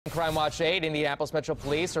Crime Watch 8, Indianapolis Metro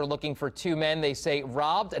Police are looking for two men they say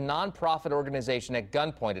robbed a nonprofit organization at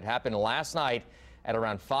gunpoint. It happened last night at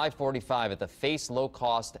around 5:45 at the Face Low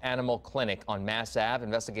Cost Animal Clinic on Mass Ave.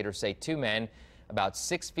 Investigators say two men about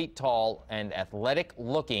 6 feet tall and athletic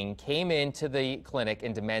looking came into the clinic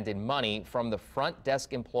and demanded money from the front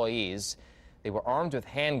desk employees. They were armed with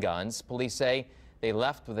handguns. Police say they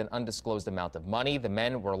left with an undisclosed amount of money. The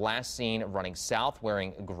men were last seen running south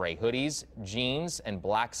wearing gray hoodies, jeans, and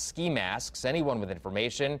black ski masks. Anyone with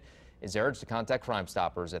information is urged to contact Crime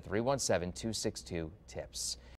Stoppers at 317-262-TIPS.